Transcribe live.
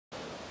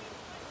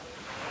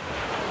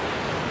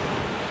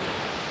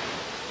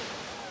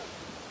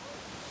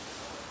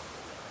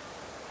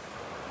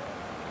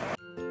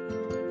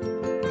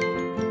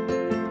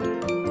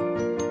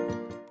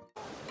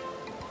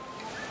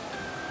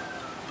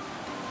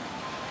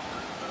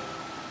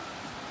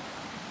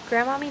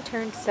Grandmommy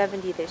turned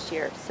 70 this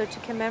year, so to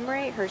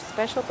commemorate her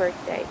special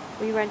birthday,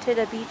 we rented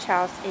a beach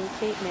house in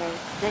Cape May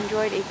and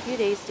enjoyed a few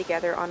days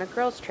together on a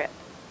girls' trip.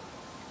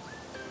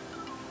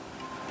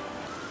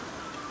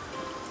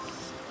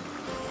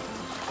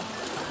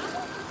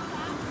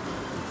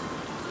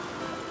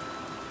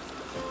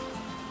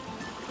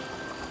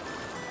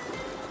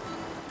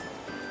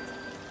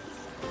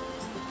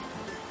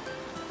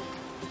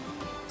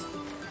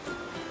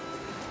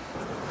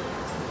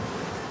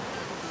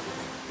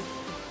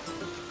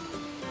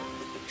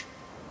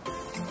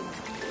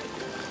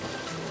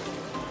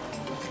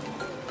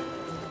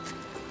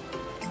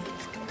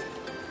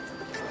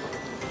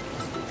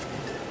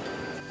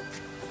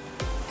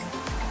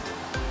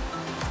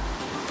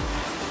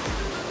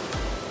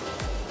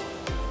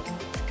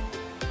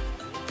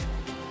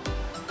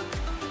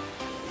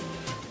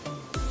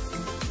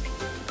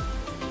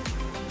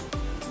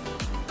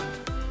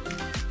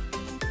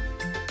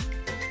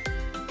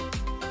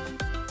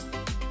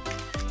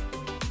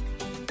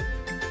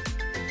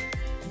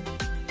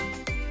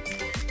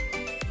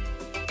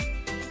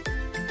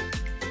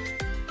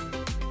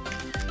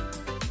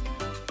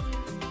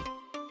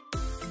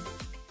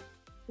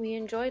 We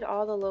enjoyed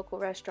all the local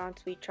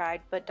restaurants we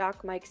tried, but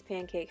Doc Mike's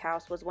Pancake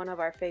House was one of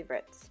our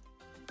favorites.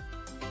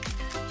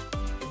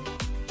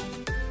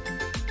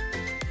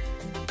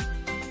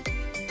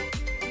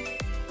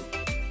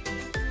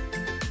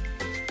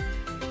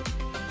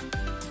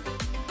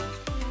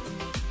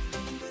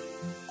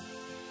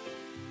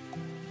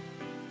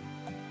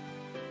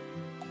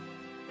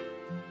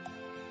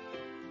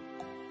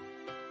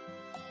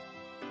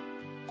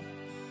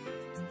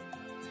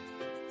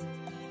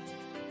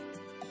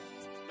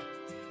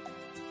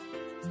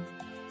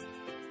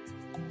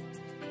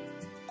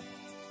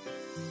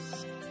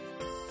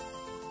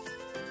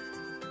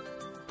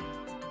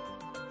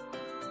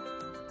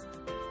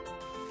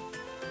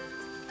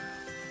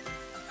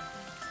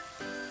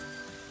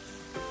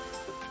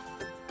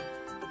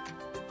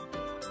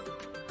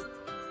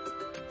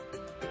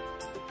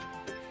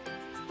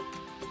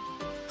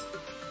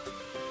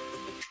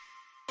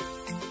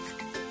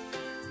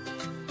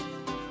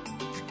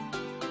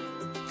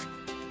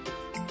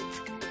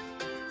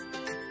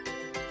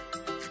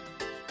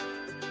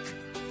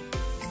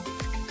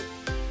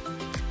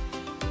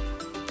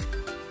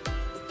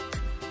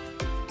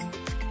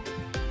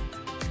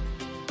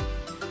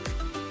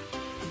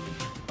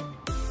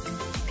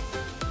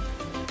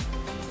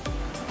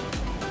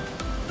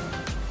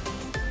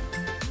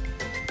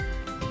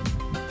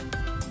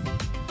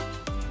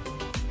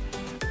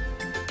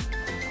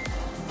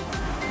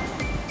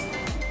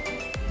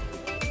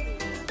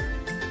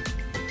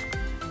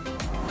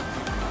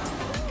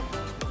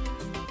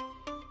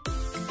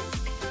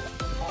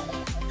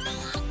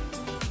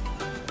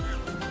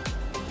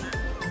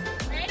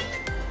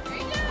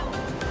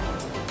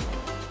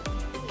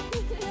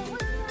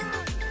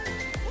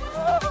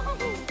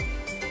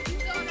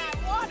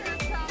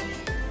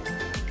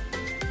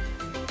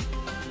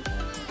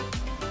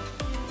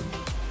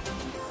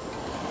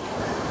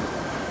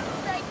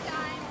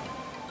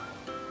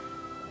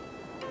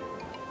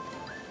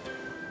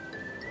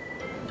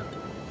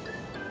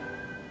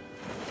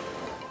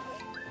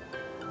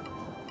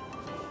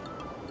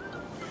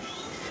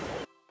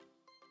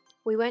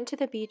 We went to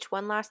the beach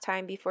one last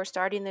time before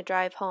starting the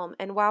drive home,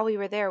 and while we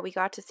were there, we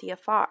got to see a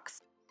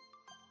fox.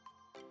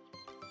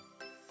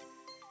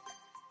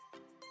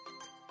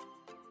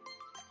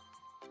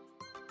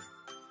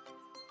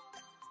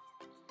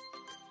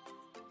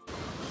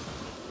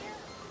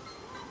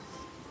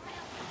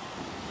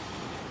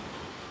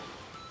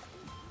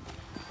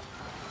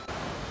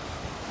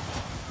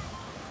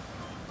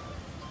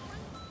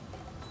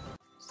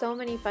 So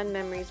many fun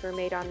memories were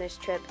made on this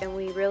trip, and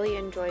we really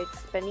enjoyed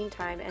spending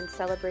time and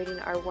celebrating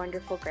our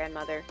wonderful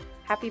grandmother.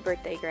 Happy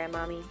birthday,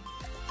 Grandmommy!